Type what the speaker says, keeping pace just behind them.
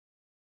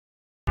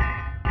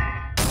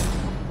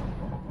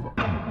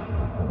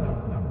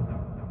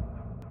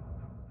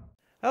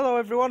Hello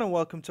everyone and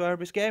welcome to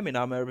Erebus Gaming.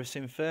 I'm Erebus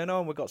Inferno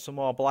and we've got some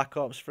more Black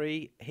Ops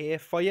 3 here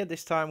for you.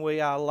 This time we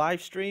are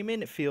live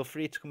streaming. Feel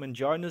free to come and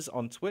join us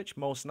on Twitch.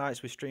 Most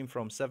nights we stream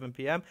from 7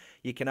 PM.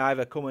 You can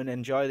either come and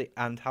enjoy it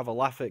and have a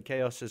laugh at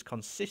Chaos's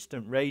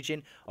consistent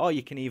raging, or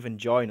you can even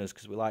join us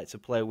because we like to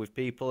play with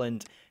people,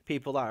 and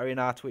people that are in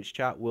our Twitch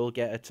chat will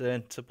get a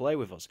turn to play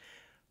with us.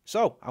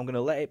 So I'm going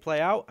to let it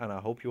play out and I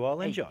hope you all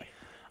enjoy.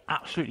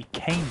 Absolutely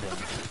caned them.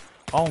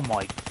 Oh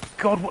my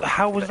god, what the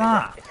hell was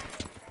that?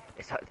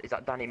 Is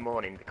that Danny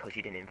Morning because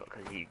you didn't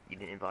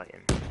invite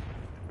him?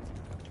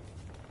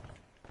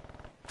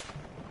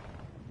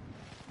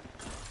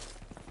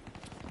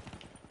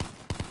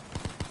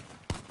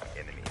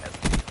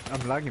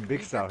 I'm lagging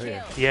big style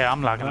here. Yeah,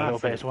 I'm lagging a little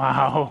bit as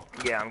well.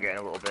 Yeah, I'm getting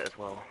a little bit as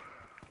well.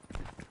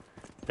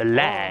 The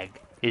lag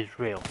is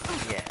real.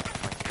 Yeah,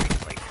 my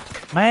stream's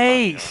like...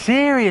 Mate,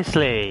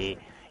 seriously?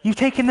 You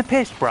taking the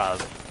piss, bruv?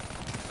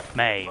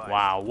 Mate,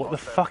 wow, what the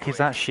fuck is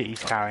that shit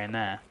he's carrying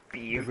there?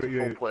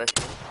 Beautiful person.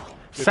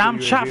 Sam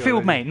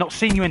Chatfield, mate, not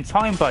seeing you in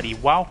time, buddy.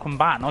 Welcome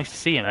back, nice to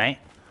see you, mate.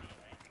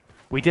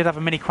 We did have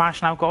a mini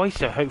crash now, guys,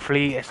 so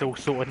hopefully it's all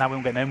sorted now. We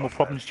won't get no more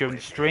problems during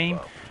the stream,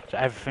 so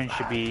everything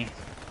should be...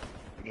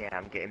 Yeah,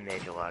 I'm getting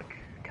major lag,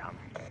 Cam.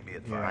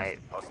 Right.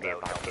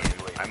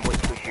 I'm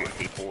literally shooting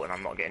people and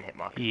I'm not getting hit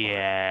marked.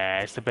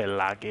 Yeah, it's a bit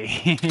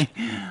laggy.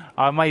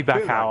 I may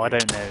back out, I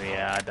don't know,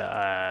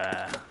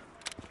 yeah.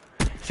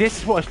 See, this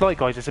is what it's like,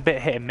 guys. It's a bit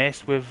hit and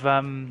miss with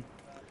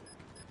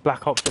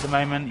Black Ops at the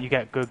moment. You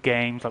get good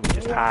games like we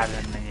just had,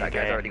 and then you that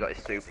get... guy's already got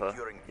his super.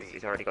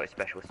 He's already got his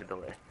specialist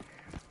ability.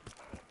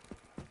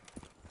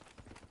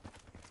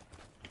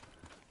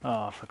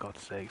 Oh, for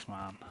God's sakes,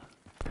 man.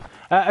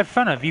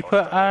 Fun, have you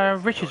put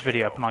Richard's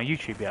video up on our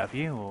YouTube yet, have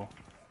you? Or...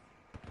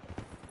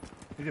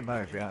 It didn't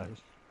matter if he has.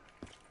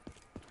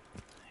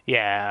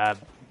 Yeah.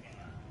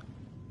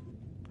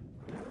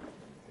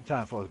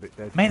 Timefall's a bit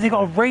dead. Mate, they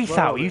got a race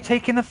out. Are you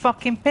taking the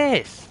fucking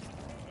piss?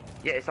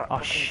 Yeah, it's that Oh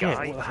fucking shit,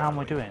 guy. what the hell am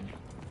I doing?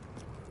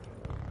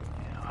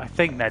 Yeah, I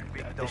think that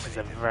this is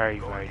a very,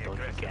 very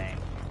dodgy game.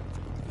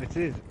 It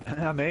is.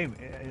 I'm aiming.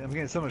 I'm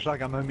getting so much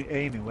lag. I'm only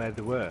aiming where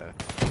they were,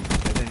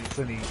 and then it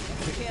suddenly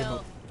picks them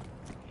up.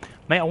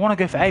 Mate, I want to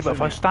go for A, but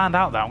if I stand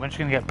out there, I'm just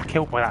going to get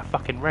killed by that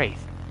fucking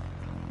wraith.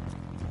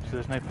 So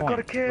there's no point. Got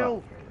a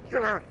kill!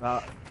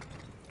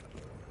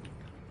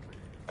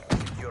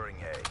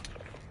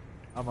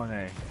 I'm on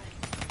A.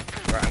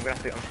 Right, I'm gonna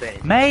have to. I'm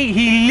staying. Mate,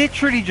 he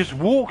literally just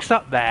walks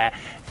up there.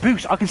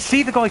 Boost, I can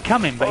see the guy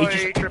coming, but he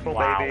just... Triple,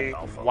 wow, baby.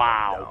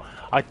 wow.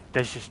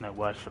 There's just no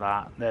words for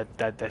that.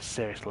 There's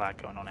serious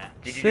lag going on here.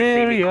 Did you just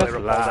see me clear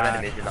up all the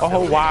enemies in that Oh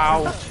building?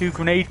 wow, 2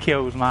 grenade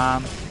kills,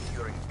 man.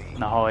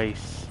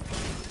 Nice.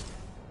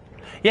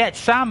 Yeah, it's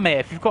Sam, mate.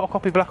 If you've got a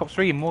copy of Black Ops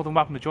 3, you're more than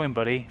welcome to join,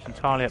 buddy. It's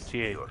entirely up to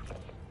you.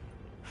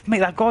 Mate,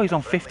 that guy's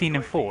on 15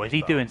 and 4. Is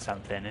he doing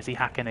something? Is he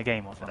hacking a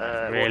game or something?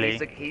 Really?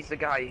 Well, he's the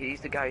guy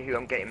who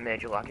I'm getting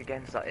major lag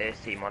against, that ace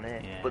team on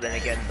it. Yeah. But then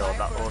again though,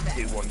 that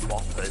 021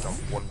 Whopper is on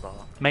 1 bar.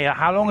 Mate,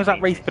 how long has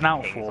that wraith been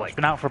out for? It's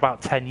been out for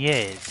about 10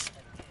 years.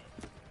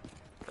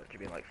 That should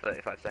be like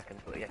 35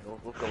 seconds, but yeah,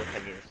 we'll go with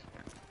 10 years.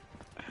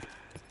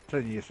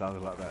 10 years sounds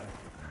a lot better.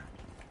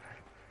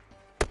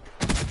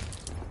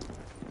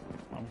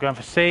 I'm going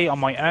for C on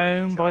my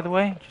own, by the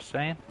way. Just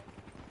saying.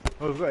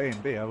 Well, we've got A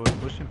and B. I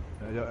won't push him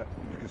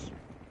because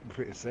I'm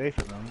pretty safe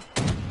at the moment.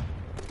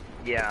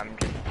 Yeah, I'm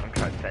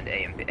trying to defend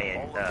A and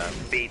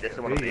B. There's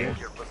someone up here.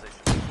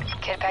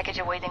 Care package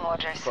awaiting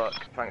orders.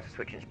 Fuck, thanks for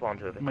switching spawn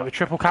to a bit. Mate, we're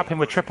triple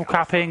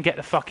capping. Get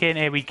the fuck in.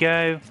 Here we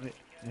go.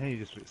 Yeah,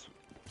 you just...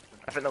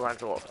 I think the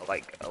lag's a lot, got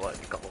a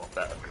lot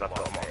better because I've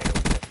got them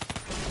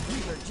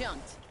all.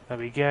 There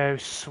we go.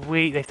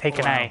 Sweet, they've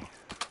taken A.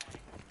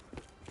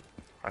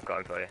 I've got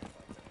him for you.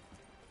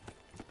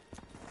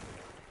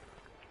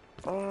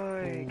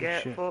 Oi,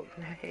 get shit. fucked,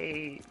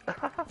 mate.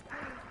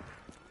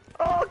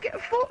 Oh, get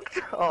fucked!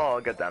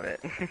 Oh, god damn it.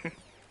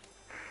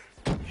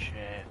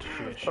 Shit.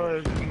 Oh,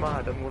 I'm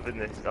mad, I'm loving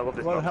this. I love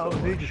this. What the hell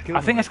did he just kill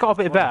I think me? it's got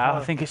a bit better.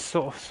 I think it's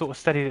sort of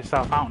steadied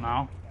itself out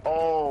now.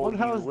 Oh, What the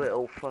hell you is-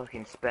 little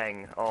fucking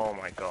speng. Oh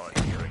my god.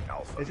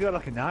 He's got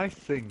like a knife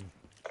thing.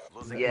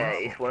 Yeah,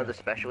 it's one of the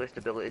specialist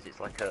abilities. It's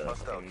like a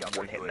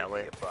one-hit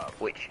melee,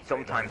 which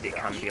sometimes it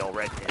can be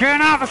already. Get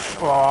out of...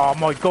 Oh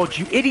my god,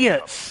 you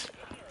idiots!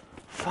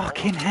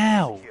 Fucking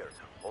hell!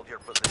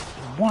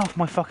 One off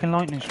my fucking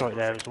lightning strike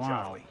there as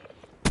well.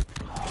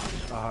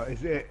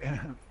 Is it...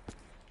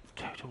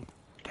 Total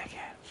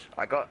dickheads.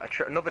 I got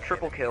another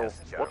triple kill.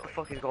 What the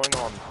fuck is going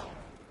on?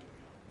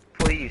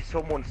 Please,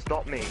 someone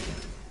stop me.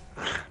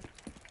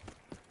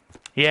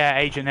 Yeah,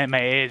 Agent Hit,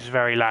 mate, it is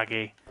very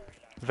laggy.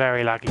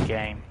 Very laggy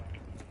game.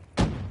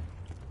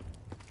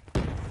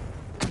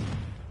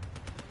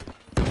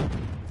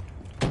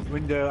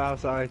 Window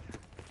outside.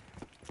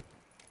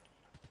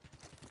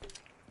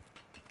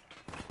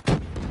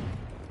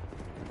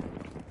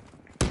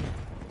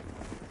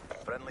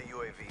 Friendly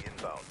UAV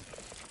inbound.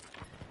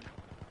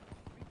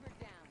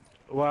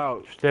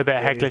 Wow. Just do a bit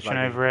of Yeah, head it is glitching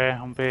laggy. over here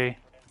on B.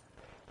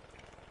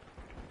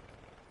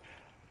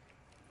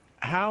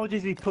 How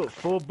did he put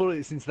 4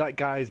 bullets into that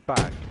guy's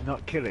back,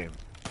 not kill him?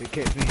 It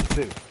gets me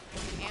too.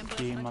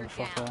 You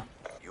motherfucker.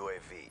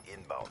 UAV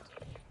inbound.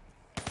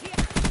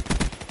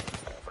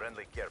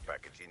 Friendly care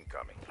package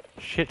incoming.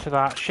 Shit to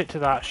that, shit to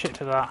that, shit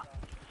to that.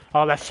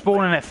 Oh, they're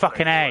spawning at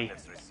fucking A.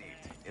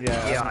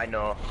 Yeah, I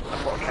know.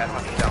 I put a care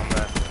package down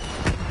there.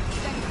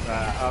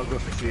 I'll go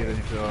for C then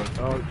if you're...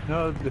 Oh,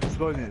 no, they're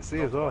spawning at C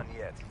as well.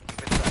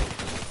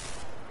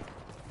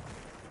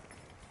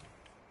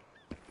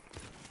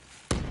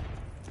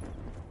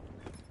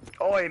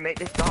 Oh, mate,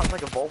 this darts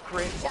like a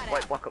Valkyrie,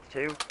 like Black Ops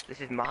 2.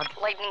 This is mad.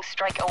 Lightning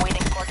strike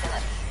awaiting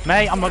coordinates.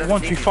 Mate, I'm like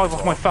 125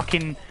 off my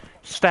fucking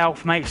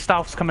stealth, mate.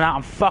 Stealth's coming out.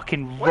 I'm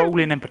fucking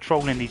rolling and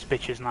patrolling these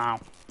bitches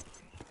now.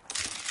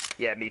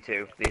 Yeah, me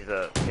too. These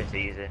are piss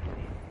easy.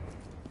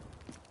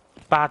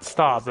 Bad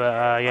start,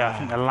 but yeah, I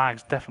think the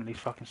lag's definitely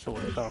fucking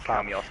sorted itself out.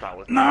 Cam, your start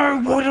was No,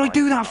 what did I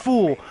do that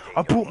for?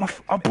 I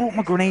brought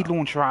my grenade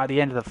launcher out at the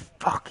end of the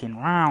fucking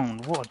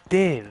round. What a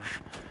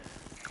div.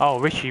 Oh,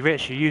 Richie, you're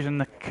using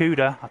the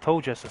CUDA. I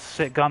told you, it's a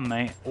sick gun,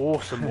 mate.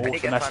 Awesome, awesome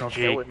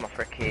SMG. With my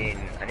freaking...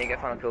 I need to get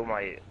final kill with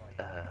my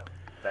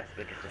best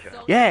biggest to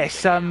show. Yeah,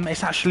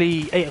 it's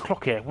actually 8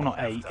 o'clock here. Well, not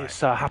 8. It's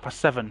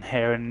 7:30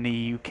 here in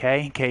the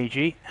UK,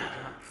 KG.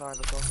 5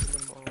 o'clock in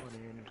the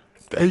morning.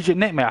 Agent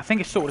Nick, mate, I think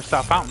it's sorted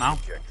itself out now.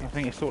 I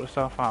think it's sorted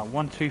itself out.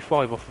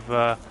 125 off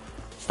of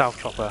Stealth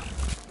Chopper.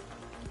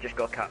 Just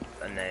got cap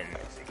and then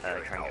try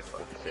and get 4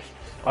 assists.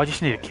 I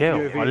just need a kill.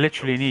 I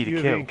literally need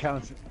a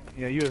kill.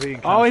 Yeah, UAV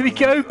and Oh, here we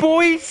go,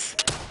 boys!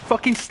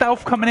 Fucking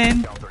Stealth coming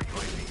in.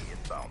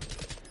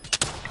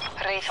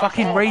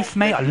 Fucking Wraith,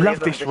 mate. I love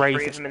this Wraith.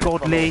 It's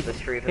godly.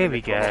 Here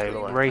we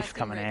go. Wraith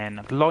coming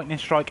in. Lightning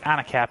strike and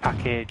a care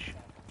package.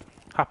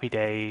 Happy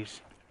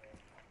days.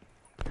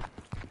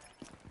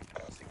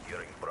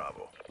 Securing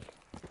Bravo.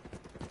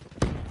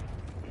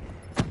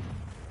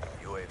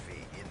 UAV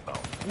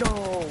inbound.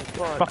 No,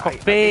 God. Fuck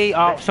off B.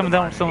 Oh, some of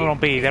them are on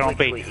B. They're on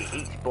B. It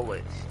eats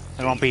bullets.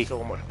 They're on B.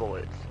 So much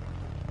bullets.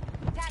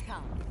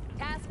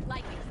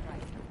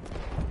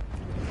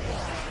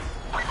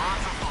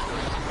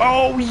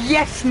 Oh,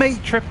 yes,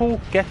 mate, triple.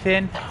 Get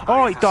in.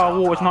 Alright, Dark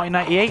Waters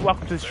 1998.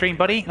 Welcome to the stream,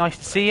 buddy. Nice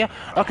to see you.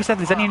 Like I said,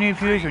 if there's any new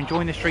viewers who are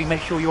enjoying the stream, make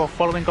sure you are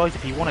following, guys.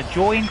 If you want to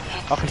join,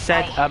 like I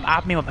said,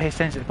 add me. My page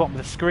sends at the bottom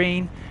of the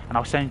screen, and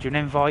I'll send you an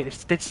invite.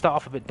 This did start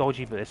off a bit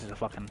dodgy, but this is a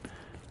fucking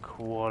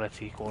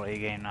quality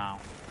game now.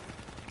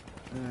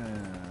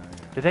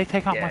 Did they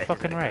take out my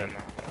fucking raid?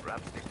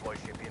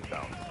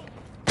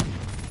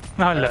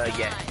 No, look.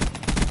 Yeah.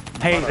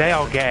 Hey, they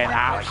are getting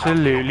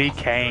absolutely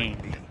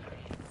caned.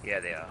 Yeah,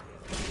 they are.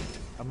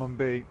 I'm on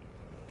B.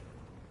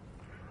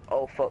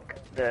 Oh fuck,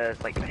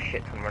 there's like a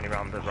shit ton running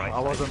around the right. I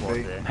was on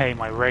B. Hey,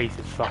 my Wraith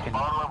is fucking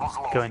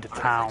going to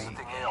town.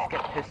 Just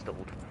get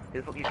pistoled. Who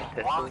the fuck uses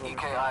pistols?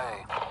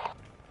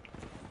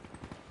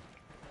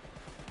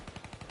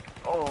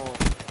 Oh.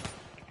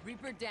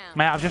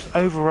 Mate, I've just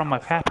overrun my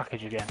care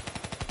package again.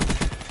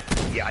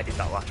 Yeah, I did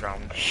that last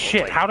round.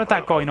 Shit, how did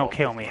that guy not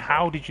kill me?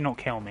 How did you not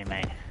kill me,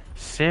 mate?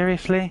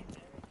 Seriously?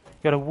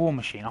 You got a war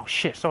machine. Oh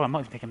shit, sorry, I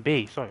might have taken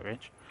B. Sorry,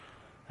 Rich.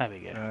 There we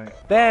go.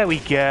 Right. There we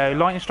go.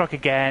 Lightning strike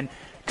again.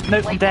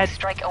 Nope, I'm dead.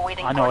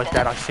 I know I was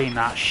dead. I've seen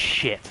that.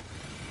 Shit.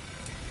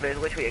 There's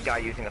literally a guy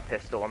using a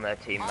pistol on their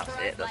team. That's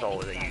it. That's all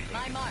they're using.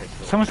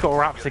 Pistol. Someone's got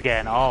wraps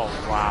again. Oh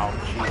wow.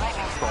 Jesus.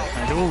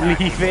 They're all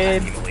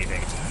leaving.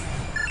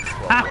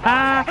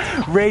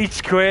 Haha.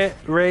 Rage quit.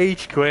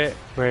 Rage quit.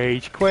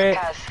 Rage quit.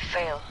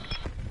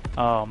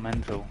 Oh,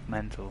 mental.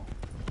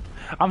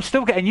 I'm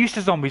still getting used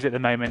to zombies at the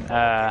moment.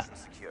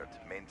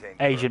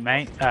 Agent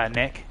mate,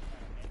 Nick.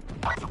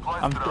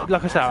 I'm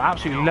like I said, I'm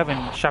absolutely loving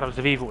Shadows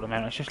of Evil at the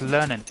moment. It's just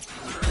learning.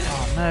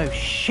 Oh no,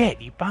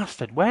 shit, you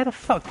bastard! Where the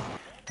fuck?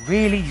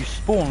 Really, you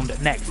spawned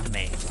next to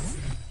me?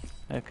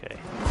 Okay.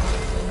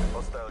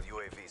 Hostile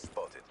UAV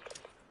spotted.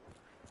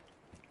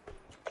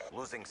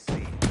 Losing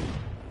C.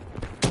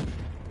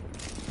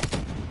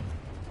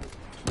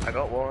 I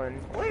got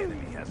one.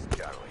 Enemy has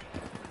Charlie.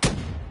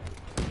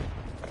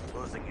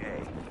 Losing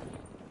A.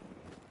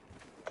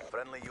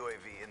 Friendly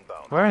UAV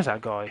inbound. Where is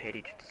that guy?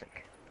 Pity to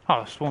sink.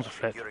 Oh, the spawns are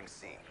flipped. Securing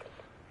C.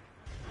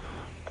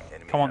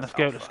 Come on, let's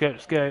go.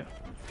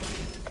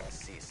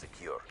 C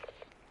secure.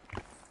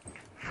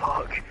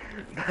 Fuck.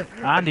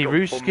 Andy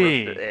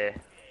Rooski.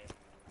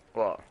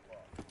 What?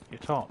 You're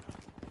top.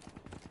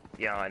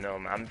 Yeah, I know,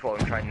 man. I'm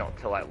trying not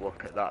to like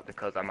look at that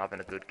because I'm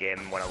having a good game.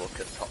 And when I look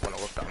at top, when I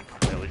look at them,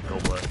 I always go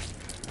worse.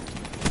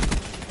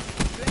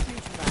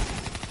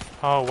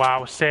 Oh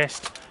wow,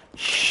 assist.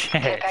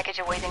 Shit. Package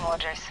awaiting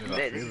orders.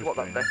 This is what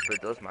that Vesper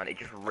does, man. It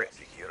just rips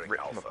them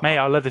apart. Mate,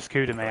 I love this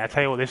CUDA, mate. I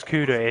tell you what, this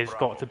CUDA has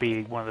got to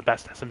be one of the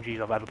best SMGs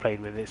I've ever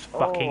played with. It's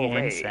fucking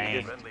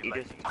insane. He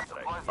just...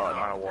 Oh, man,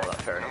 I wore that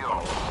fair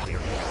enough.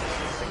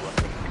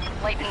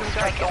 Lightning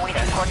strike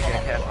awaiting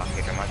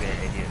coordinates. Am I being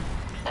an idiot?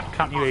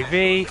 Camp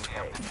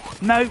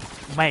UAV. No!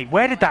 Mate,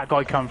 where did that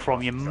guy come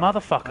from, you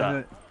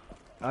motherfucker?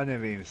 I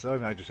never even saw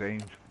him, I just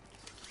aimed.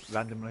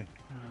 Randomly.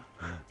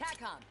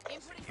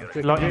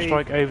 Lightning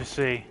strike over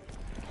C.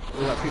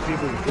 There's like 2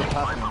 people who got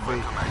past me on B.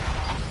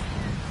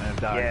 And I've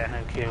died. Yeah.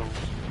 No kills.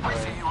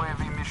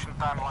 UAV mission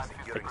timeline.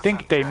 Securing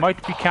think they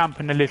might be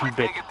camping a little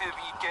bit.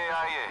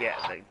 Yeah,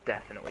 they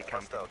definitely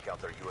can. Hostile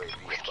counter UAV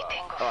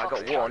inbound. Oh, I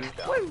got one.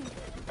 Woo!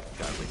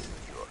 Charlie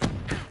secure.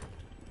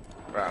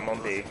 Right, I'm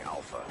on B.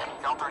 Alpha.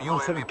 I'm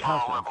on 7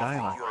 cows, but I'm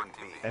dying like Securing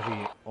B.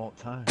 every all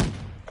time.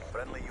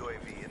 Friendly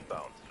UAV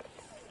inbound.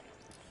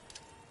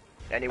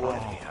 Anyone?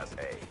 Enemy has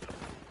A.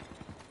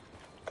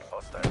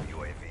 Hostile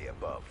UAV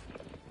above.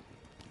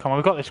 Come on,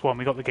 we got this one.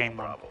 We got the game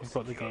one. We've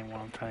got the game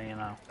one. I'm telling you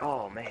now.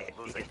 Oh, mate,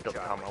 he just ducked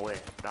out my way.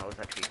 That was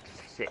actually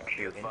sick Be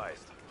shooting.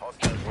 advised.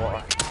 Hostile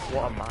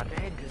What a mad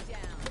head.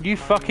 You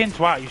fucking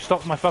twat! You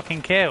stopped my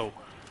fucking kill.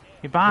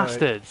 You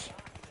bastards.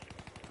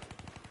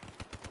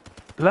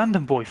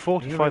 London boy,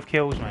 45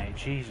 kills, mate.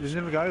 There's Jesus.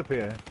 another guy up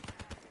here.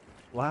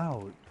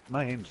 Wow,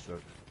 my aim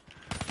sucks.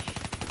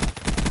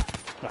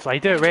 That's how you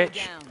do it,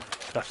 Rich.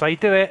 That's how you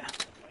do it.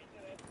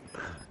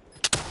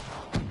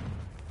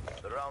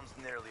 The round's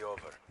nearly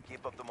over.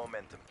 Keep up the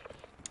momentum.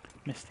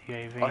 Mr.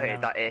 UAV. Oh, hey,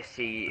 now. that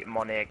AC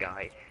Monet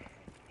guy,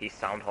 he's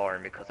sound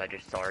horn because I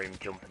just saw him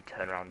jump and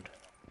turn around.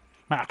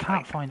 Mate, I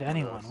can't find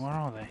anyone. Where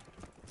are they?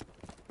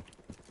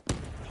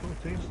 Full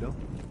team still.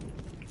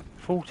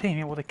 Full team.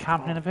 Yeah, well, they're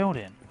camping in a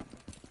building.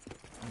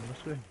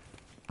 Must be.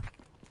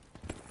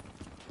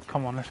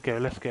 Come on, let's go.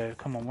 Let's go.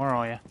 Come on, where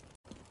are you?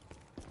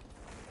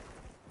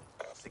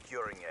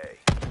 Securing A.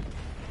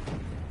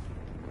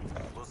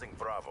 Losing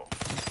Bravo.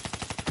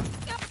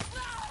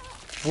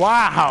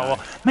 Wow,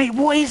 mate,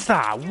 what is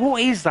that?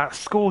 What is that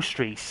score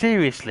streak?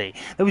 Seriously,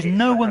 there was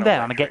no one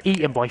there, and I get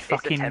eaten by It's a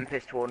fucking.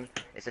 Tempest one.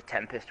 It's a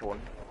Tempest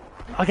one.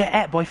 I get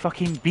ate by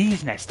fucking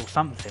bee's nest or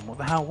something. What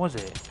the hell was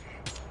it?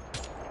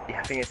 Yeah,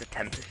 I think it's a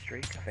Tempest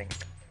streak, I think.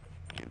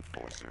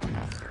 Enforcer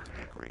passive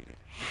degraded.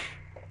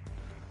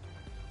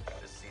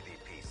 The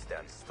CDP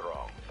stands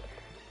strong.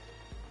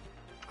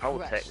 I will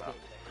take that.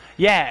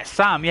 Yeah,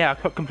 Sam. Yeah,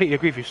 I completely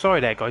agree with you. Sorry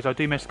there, guys. I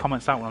do miss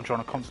comments out when I'm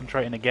trying to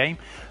concentrate in the game,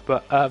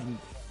 but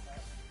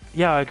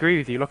yeah, I agree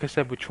with you. Like I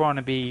said, we're trying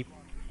to be.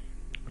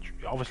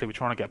 Obviously, we're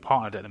trying to get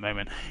partnered at the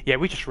moment. Yeah,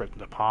 we just ripped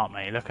them apart,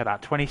 mate. Look at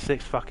that.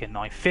 26 fucking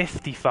 9,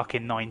 50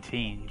 fucking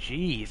 19.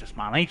 Jesus,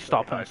 man. I need to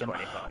start putting some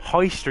 25.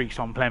 high streaks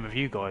on playing with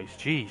you guys.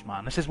 Jeez,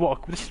 man. This is what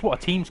a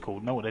team's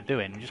called. Know what they're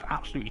doing. Just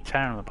absolutely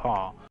tearing them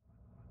apart.